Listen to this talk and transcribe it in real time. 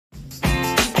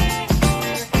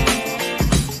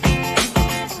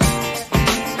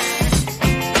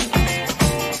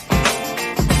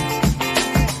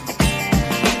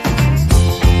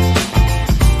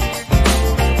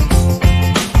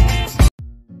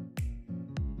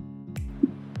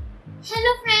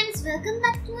guys, welcome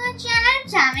back to our channel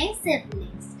Charming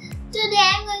Siblings. Today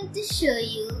I'm going to show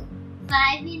you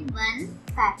 5-in-1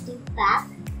 packing pack.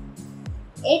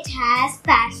 It has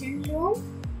passion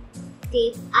loom,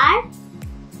 tape art,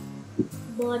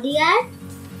 body art,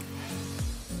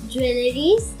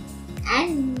 jewelries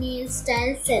and nail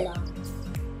style salon.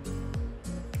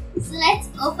 So let's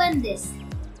open this.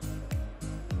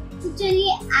 तो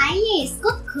चलिए आइए इसको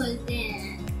खोलते हैं.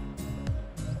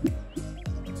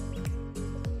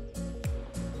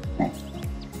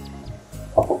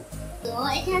 So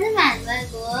it has a manual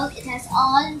book. It has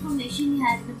all information you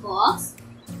have in the box.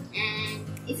 And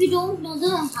if you don't know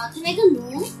how to make a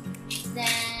loom,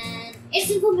 then its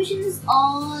information is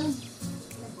all in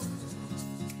the book.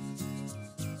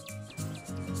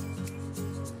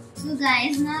 So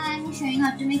guys, now I am showing you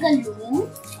how to make a loom.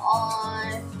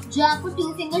 और जो आपको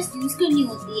 2 fingers use करनी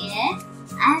होती है,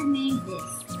 I have made this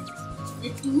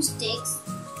with 2 sticks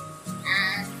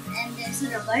and there's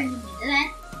a rubber in the middle and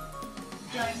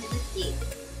joined with a tape.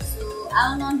 So I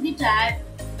will not be tired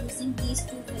using these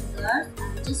 2 fingers.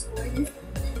 I will just hold this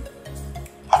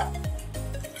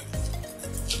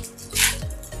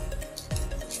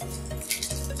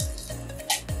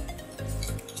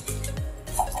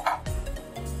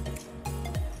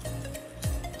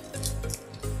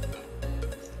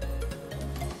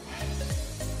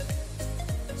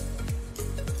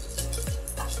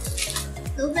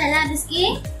तो पहले आप इसके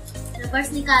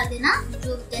rubbers निकाल देना,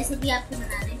 जो जैसे भी आपको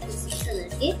बनाने हैं उसी कलर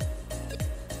के.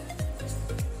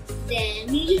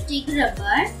 Then you just take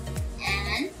rubber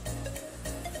and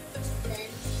then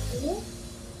you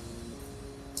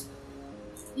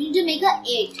need to make a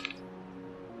 8.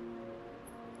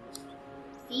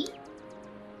 See?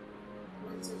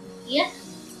 Once here,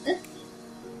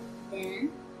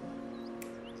 then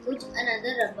put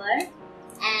another rubber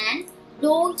and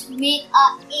don't make a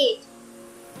 8.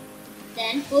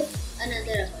 Then put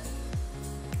another rubber.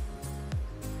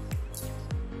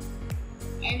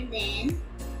 And then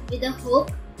with a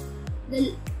hook,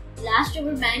 the last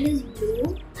rubber band is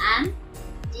blue. I'm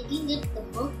taking it the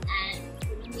hook and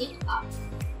putting it up.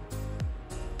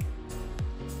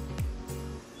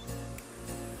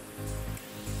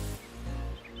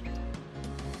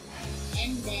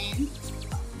 And then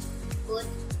put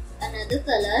another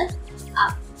color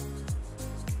up.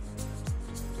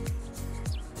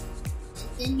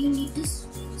 Then you need to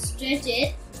stretch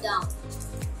it down,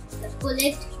 pull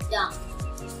it down,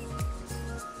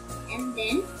 and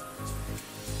then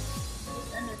put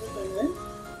another color,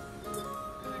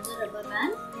 another rubber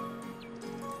band,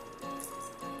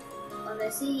 और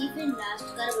वैसे ही फिर last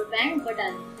का rubber band ऊपर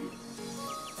डालेंगे.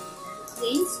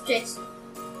 Again stretch.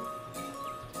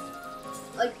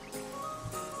 और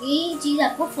ये चीज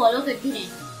आपको फॉलो करती रहनी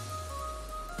है.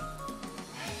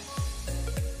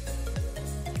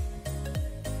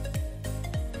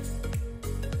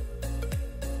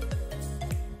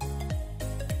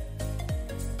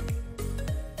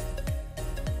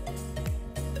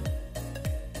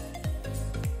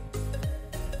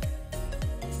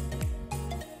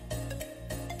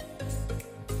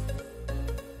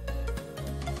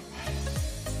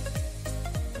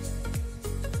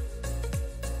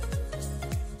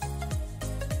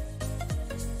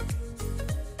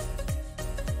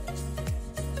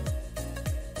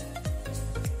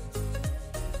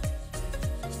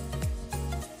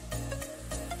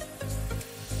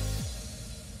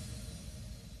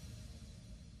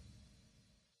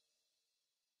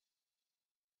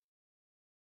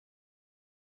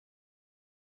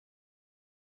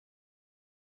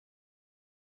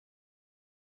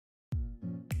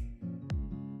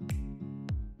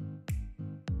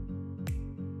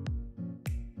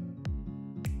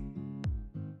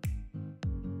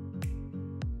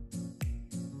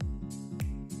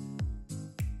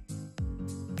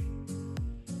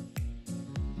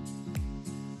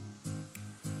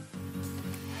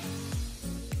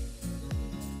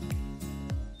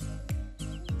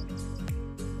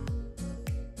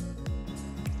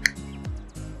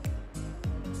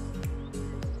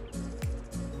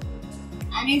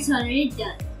 And it's already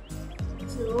done.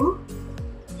 So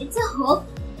it's a hook.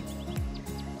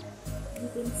 You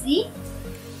can see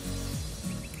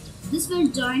this will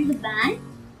join the band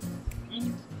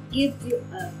and give you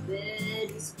a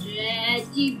very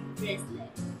stretchy bracelet.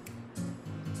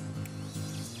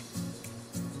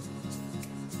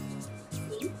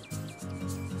 See?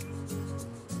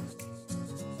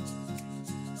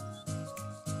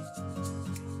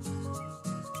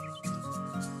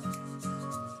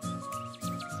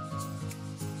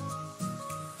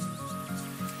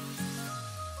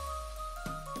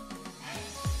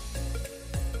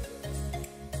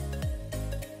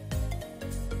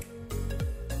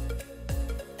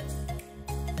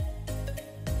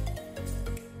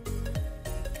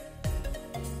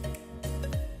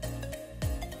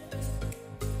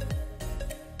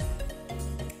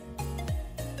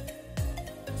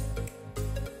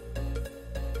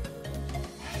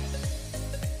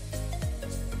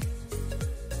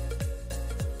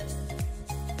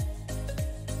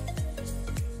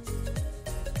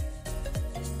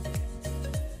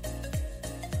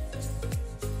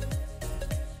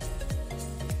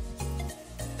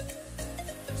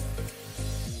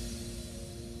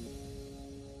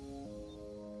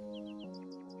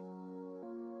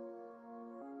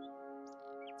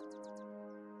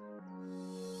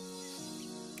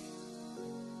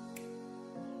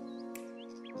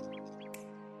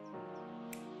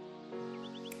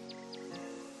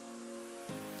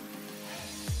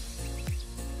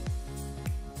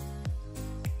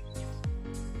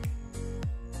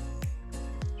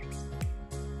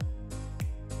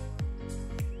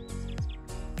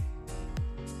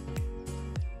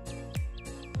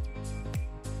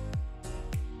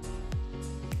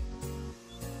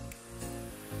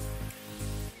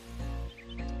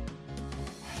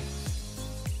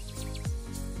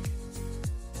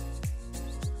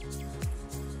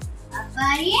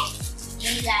 आ रही है?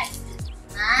 That's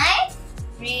my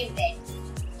favorite.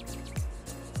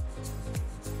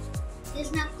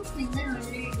 इसमें आपको फिंगर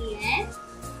ऑलरेडी है.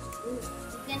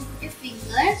 You can put your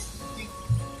fingers.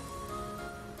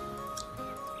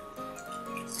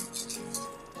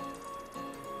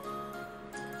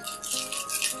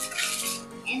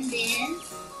 And then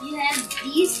you have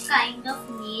these kind of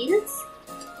nails.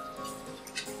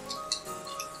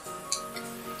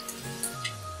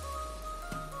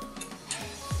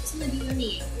 इसमें video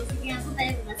नहीं है, जैसे कि आपको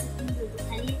पहले बता सकती हूँ वीडियो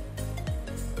खाली.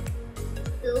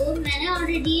 तो मैंने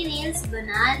ऑलरेडी नेल्स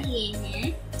बना लिए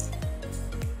हैं.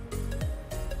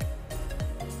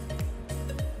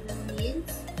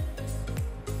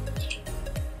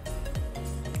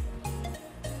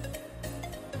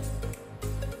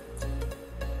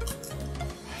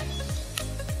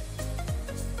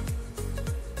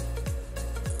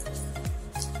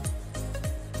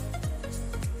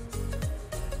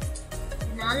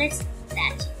 Now let's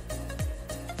attach.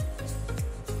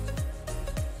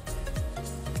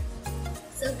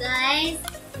 So guys,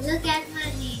 look at my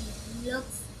nail. It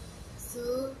looks so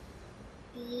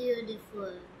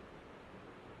beautiful.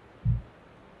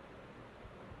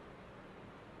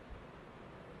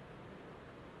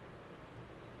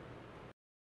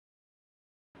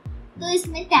 तो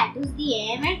इसमें टैटूज दिए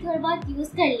हैं, मैंने थोड़ा बहुत यूज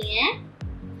कर लिए हैं.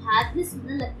 हाथ भी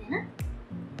सुंदर लगते हैं ना.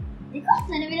 देखो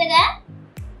मैंने भी लगाया.